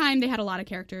 Because at the time they had a lot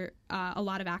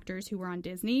of actors who were on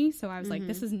Disney. So I was like,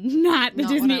 this is not the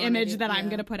Disney image that I'm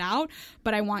going to put out.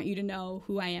 But I want you to know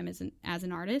who I am as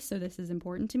an artist. So this is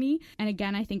important to me. And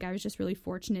again, I think I was just really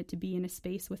fortunate to be in a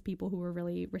space with people who were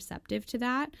really receptive to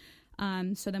that.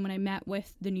 So then when I met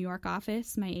with the New York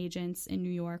office, my agents in New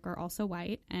York are also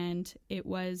white. And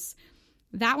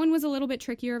that one was a little bit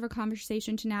trickier of a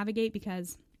conversation to navigate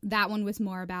because that one was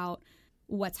more about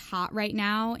what's hot right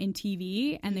now in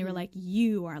TV. And they were like,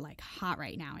 you are like hot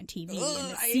right now in TV and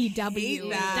the CW.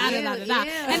 Da.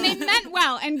 And they meant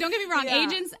well. And don't get me wrong,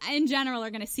 agents in general are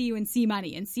going to see you and see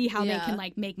money and see how they can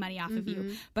like make money off of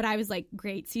you. But I was like,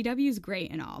 great, CW is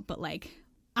great and all, but like,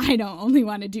 I don't only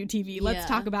want to do TV. Let's Yeah.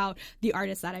 talk about the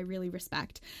artists that I really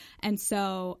respect. And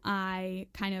so I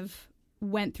kind of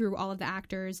went through all of the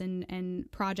actors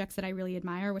and projects that I really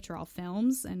admire, which are all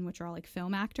films and which are all like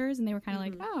film actors. And they were kind of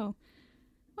like, oh,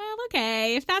 well,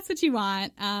 okay, if that's what you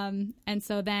want. And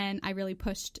so then I really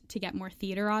pushed to get more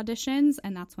theater auditions.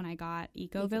 And that's when I got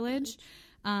Eco Village.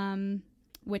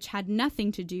 Which had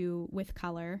nothing to do with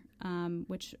color,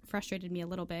 which frustrated me a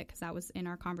little bit because that was in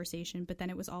our conversation. But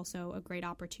then it was also a great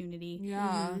opportunity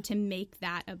to make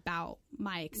that about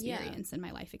my experience and my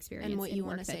life experience and what you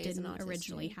want to say that as an didn't artist,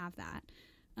 originally have that.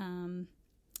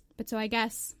 But so I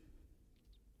guess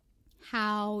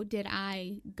how did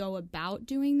I go about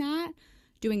doing that?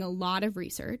 Doing a lot of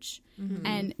research,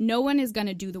 and no one is going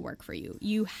to do the work for you.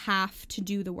 You have to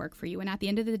do the work for you. And at the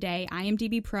end of the day,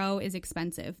 IMDb Pro is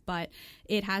expensive, but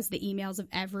it has the emails of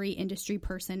every industry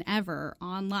person ever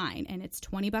online, and it's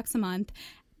 $20 a month.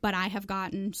 But I have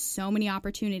gotten so many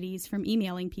opportunities from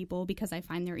emailing people because I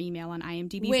find their email on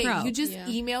IMDb Pro. Wait, you just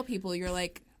email people. You're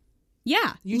like,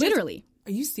 yeah, literally.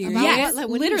 Are you serious? Yes,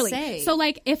 What literally. do you say? So,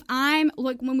 like, if I'm,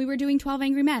 like, when we were doing 12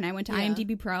 Angry Men, I went to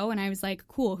IMDb Pro and I was like,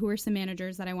 cool, who are some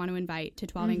managers that I want to invite to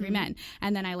 12 Angry Men?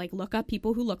 And then I, like, look up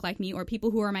people who look like me or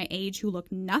people who are my age who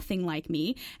look nothing like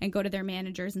me and go to their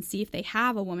managers and see if they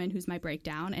have a woman who's my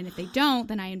breakdown. And if they don't,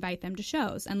 then I invite them to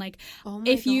shows. And, like,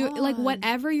 if you, like,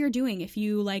 whatever you're doing, if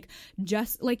you, like,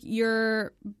 just, like,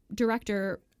 your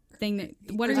director thing that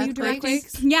what are you directing?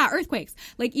 Yeah, earthquakes.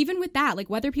 Like even with that,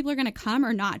 like whether people are going to come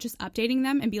or not, just updating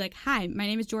them and be like, "Hi, my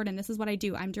name is Jordan. This is what I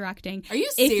do. I'm directing." Are you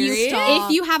serious?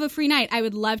 If you have a free night, I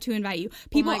would love to invite you.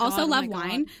 People also love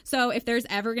wine, so if there's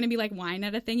ever going to be like wine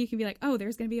at a thing, you can be like, "Oh,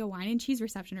 there's going to be a wine and cheese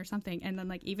reception or something," and then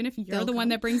like even if you're the one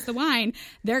that brings the wine,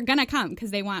 they're gonna come because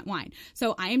they want wine.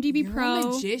 So IMDb Pro.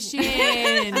 A magician.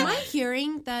 Am I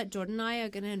hearing that Jordan and I are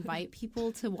going to invite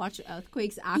people to watch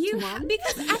Earthquakes Act 1?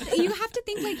 Because you have to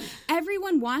think like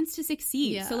everyone wants to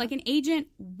succeed. Yeah. So like an agent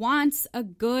wants a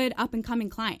good up and coming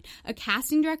client. A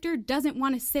casting director doesn't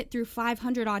want to sit through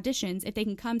 500 auditions if they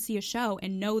can come see a show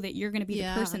and know that you're going to be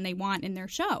the person they want in their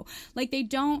show. Like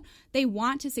they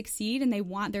want to succeed and they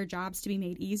want their jobs to be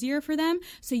made easier for them.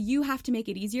 So you have to make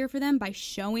it easier for them by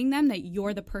showing them that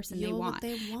you're the person they want.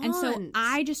 And so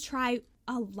I just try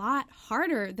a lot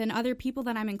harder than other people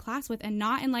that I'm in class with, and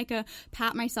not in like a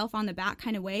pat myself on the back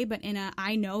kind of way, but in a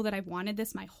I know that I've wanted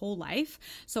this my whole life,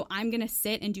 so I'm gonna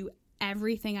sit and do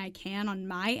everything I can on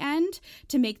my end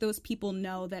to make those people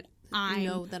know that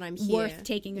I'm worth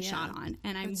taking a shot on,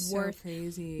 and I'm worth. So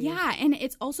crazy. Yeah, and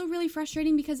it's also really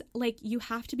frustrating because like you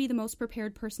have to be the most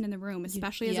prepared person in the room,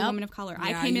 especially as a woman of color.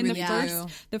 I came in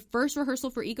the first rehearsal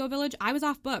for Eco Village. I was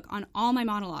off book on all my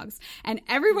monologues, and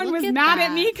everyone was mad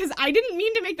at me because I didn't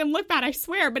mean to make them look bad. I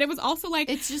swear, but it was also like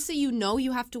it's just that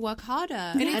you have to work harder,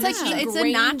 and it's like it's a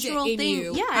natural thing.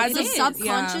 You. Yeah, it's a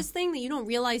subconscious thing that you don't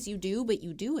realize you do, but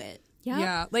you do it.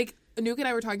 Yeah, like Anouk and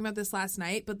I were talking about this last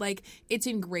night, but like it's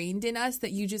ingrained in us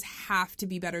that you just have to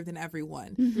be better than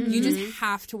everyone. You just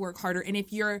have to work harder, and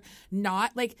if you're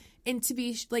not like, and to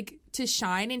be like to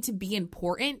shine and to be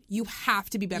important, you have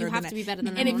to be better. You have to be better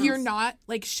than. And if you're not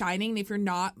like shining, if you're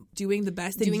not doing the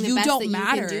best, then you don't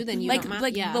matter.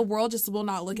 The world just will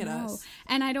not look at us.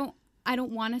 And I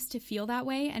don't want us to feel that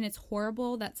way, and it's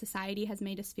horrible that society has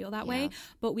made us feel that way,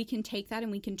 but we can take that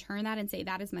and we can turn that and say,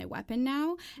 that is my weapon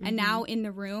now. And now in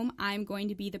the room, I'm going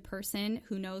to be the person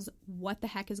who knows what the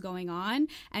heck is going on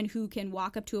and who can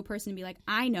walk up to a person and be like,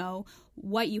 I know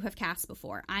what you have cast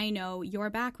before. I know your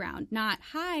background. Not,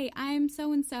 hi, I'm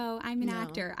so-and-so. I'm an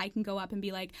actor. I can go up and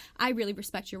be like, I really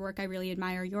respect your work. I really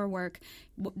admire your work.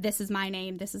 This is my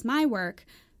name. This is my work.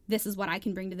 This is what I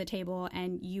can bring to the table,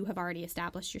 and you have already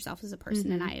established yourself as a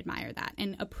person, and I admire that.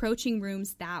 And approaching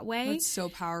rooms that way is so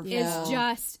powerful. Is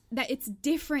just that it's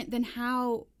different than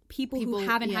how people who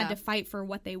haven't had to fight for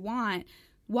what they want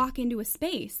walk into a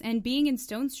space. And being in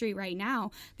Stone Street right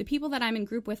now, the people that I'm in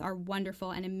group with are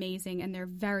wonderful and amazing, and they're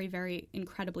very, very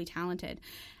incredibly talented.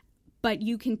 But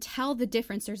you can tell the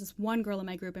difference. There's this one girl in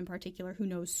my group in particular who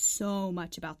knows so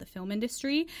much about the film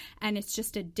industry, and it's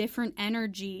just a different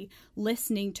energy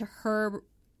listening to her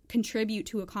contribute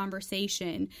to a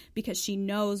conversation because she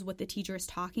knows what the teacher is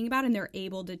talking about, and they're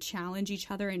able to challenge each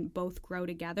other and both grow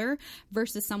together,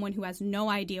 versus someone who has no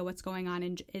idea what's going on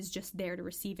and is just there to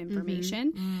receive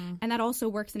information. And that also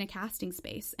works in a casting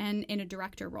space and in a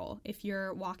director role. If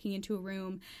you're walking into a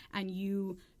room and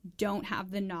you don't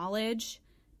have the knowledge,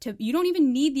 you don't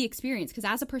even need the experience, because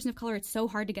as a person of color, it's so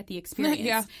hard to get the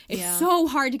experience. It's so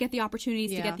hard to get the opportunities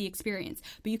to get the experience.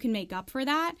 But you can make up for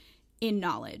that in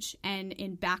knowledge and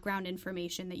in background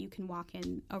information that you can walk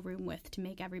in a room with to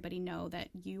make everybody know that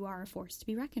you are a force to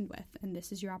be reckoned with, and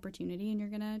this is your opportunity, and you're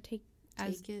going to take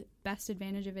best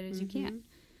advantage of it as you can.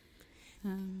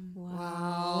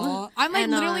 Wow. I'm like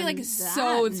literally like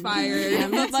so inspired.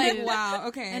 I'm like, wow,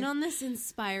 okay. And on this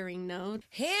inspiring note,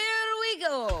 here we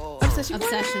go. Obsession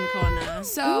Corner.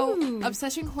 So,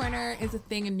 Obsession Corner is a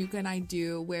thing Anuka and I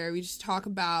do where we just talk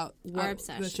about our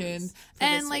obsessions.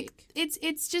 And like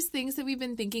it's just things that we've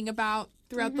been thinking about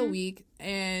throughout the week.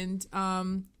 And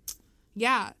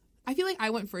yeah, I feel like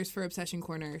I went first for Obsession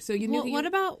Corner. So what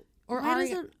about why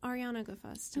doesn't Ariana go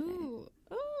first today? Ooh,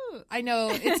 I know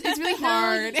it's really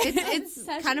hard. It's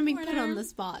kind of being put on the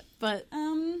spot, but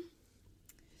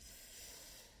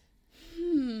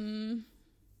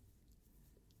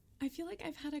I feel like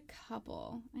I've had a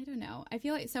couple. I don't know. I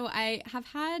feel like I have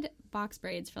had box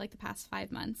braids for like the past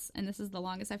 5 months, and this is the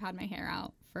longest I've had my hair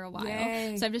out for a while.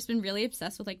 Yay. So I've just been really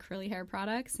obsessed with like curly hair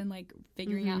products and like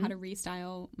figuring out how to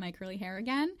restyle my curly hair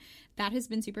again. That has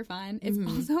been super fun. It's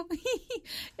also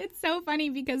it's so funny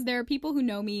because there are people who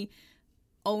know me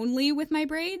only with my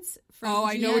braids from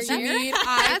I know what you mean.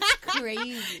 That's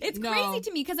crazy. It's No. crazy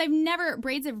to me because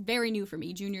braids are very new for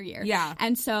me junior year. Yeah.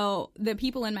 And so the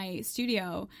people in my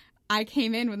studio, I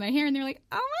came in with my hair and they're like,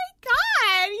 oh my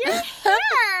God, your hair.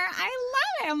 I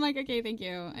love it. I'm like, okay, thank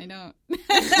you. I don't.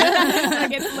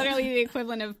 Like it's literally the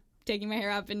equivalent of taking my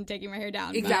hair up and taking my hair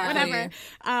down. Exactly.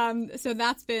 Whatever. So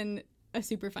that's been a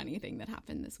super funny thing that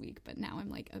happened this week, but now I'm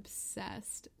like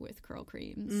obsessed with curl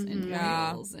creams and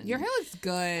curls. And Your hair looks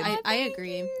good. I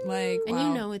agree. Like, And wow.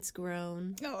 you know it's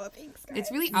grown. Oh, thanks, guys. It's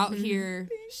really out here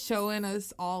showing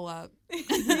us all up.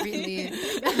 Really.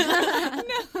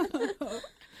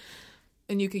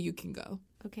 Anuka, you can go.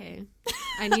 Okay.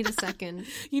 I need a second.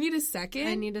 You need a second?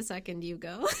 I need a second. You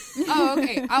go. Oh,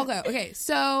 okay. I'll go. Okay,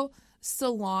 so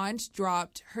Solange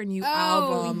dropped her new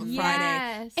album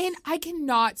Friday. And I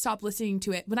cannot stop listening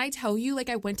to it. When I tell you, like,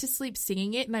 I went to sleep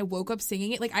singing it and I woke up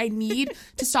singing it, like, I need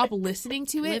to stop listening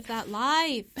to it. Live that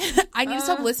life. I need to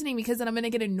stop listening because then I'm going to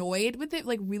get annoyed with it,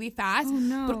 like, really fast. Oh,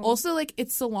 no. But also, like,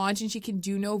 it's Solange and she can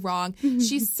do no wrong.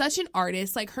 She's such an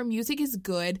artist. Like, her music is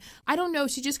good. I don't know.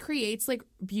 She just creates, like,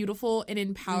 beautiful and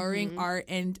empowering art.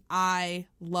 And I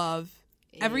love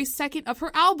every second of her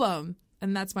album.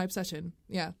 And that's my obsession.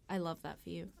 Yeah. I love that for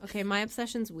you. Okay, my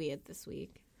obsession's weird this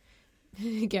week.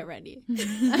 Get ready.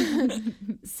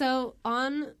 So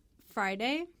on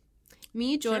Friday,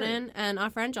 me, Jordan, and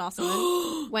our friend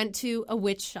Jocelyn went to a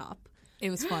witch shop. It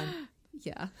was fun.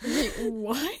 Yeah.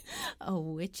 What? A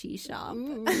witchy shop.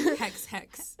 Hex.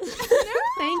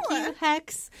 Thank you,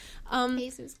 Hex.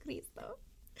 Jesus Cristo.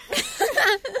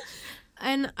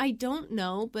 And I don't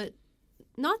know, but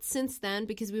not since then,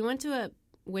 because we went to a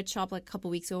witch shop like a couple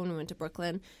weeks ago when we went to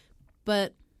Brooklyn.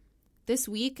 But this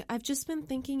week, I've just been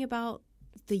thinking about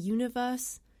the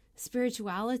universe,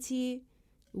 spirituality,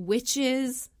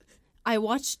 witches. I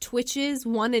watched Twitches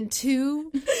 1 and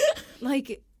 2.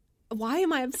 Like, why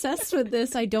am I obsessed with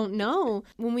this? I don't know.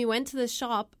 When we went to the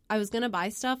shop, I was going to buy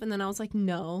stuff, and then I was like,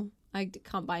 no, I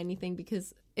can't buy anything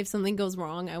because if something goes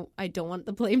wrong, I don't want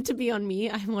the blame to be on me.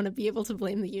 I want to be able to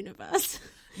blame the universe.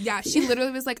 Yeah, she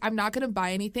literally was like, I'm not going to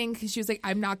buy anything because she was like,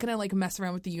 I'm not going to like mess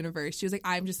around with the universe. She was like,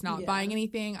 I'm just not buying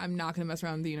anything. I'm not going to mess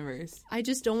around with the universe. I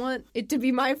just don't want it to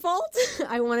be my fault.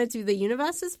 I want it to be the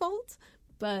universe's fault.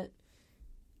 But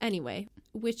anyway,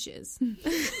 witches.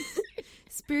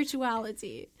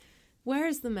 Spirituality. Where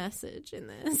is the message in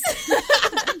this?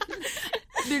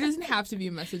 There doesn't have to be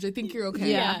a message. I think you're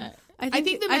okay. Yeah. I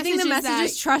think the message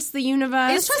is trust the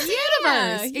universe. It's trust the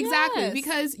universe. Yeah, Exactly. yes.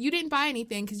 Because you didn't buy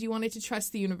anything because you wanted to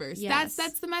trust the universe. Yes.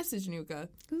 That's the message, Nuka.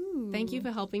 Thank you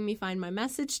for helping me find my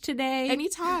message today.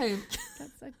 Anytime.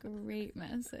 That's a great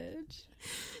message.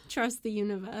 Trust the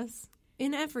universe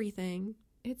in everything.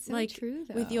 It's so Like true,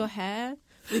 though. with your hair,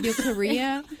 with your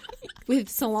career, with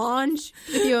Solange,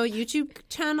 with your YouTube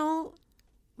channel,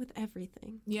 with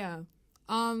everything. Yeah.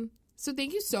 So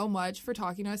thank you so much for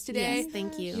talking to us today. Yes,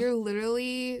 thank you. You're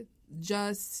literally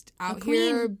just out queen.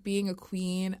 here being a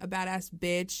queen, a badass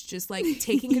bitch, just like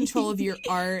taking control of your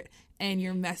art and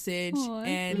your message. Aw,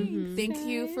 And thank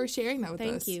you for sharing that with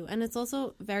us. Thank you. And it's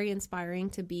also very inspiring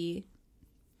to be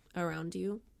around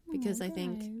you because I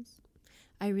think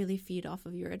I really feed off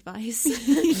of your advice.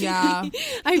 Yeah.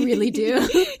 I really do.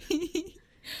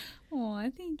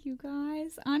 Oh, thank you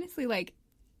guys. Honestly, like,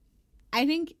 I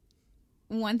think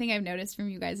one thing I've noticed from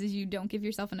you guys is you don't give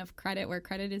yourself enough credit where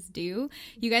credit is due.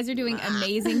 You guys are doing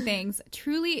amazing things,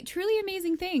 truly, truly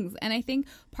amazing things. And I think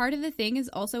part of the thing is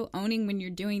also owning when you're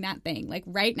doing that thing. Like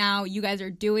right now, you guys are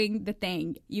doing the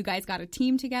thing. You guys got a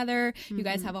team together. Mm-hmm. You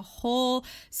guys have a whole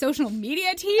social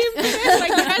media team. Like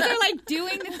you guys are like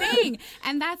doing the thing.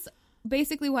 And that's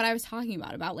basically what I was talking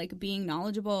about like being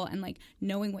knowledgeable and like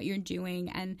knowing what you're doing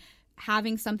and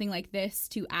having something like this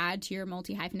to add to your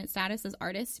multi-hyphenate status as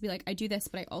artists, to be like, I do this,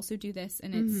 but I also do this.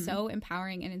 And it's so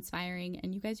empowering and inspiring.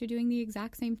 And you guys are doing the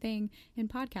exact same thing in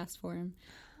podcast form.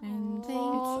 And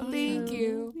thank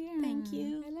you. Yeah. Thank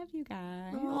you. I love you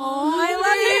guys. I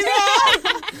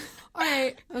love you. All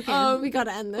right. Okay, we got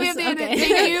to end this. We have to end okay. it.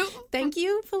 Thank you. Thank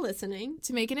you for listening.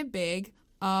 To Making It Big.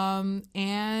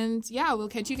 And yeah, we'll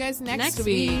catch you guys next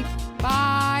week.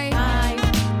 Bye. Bye.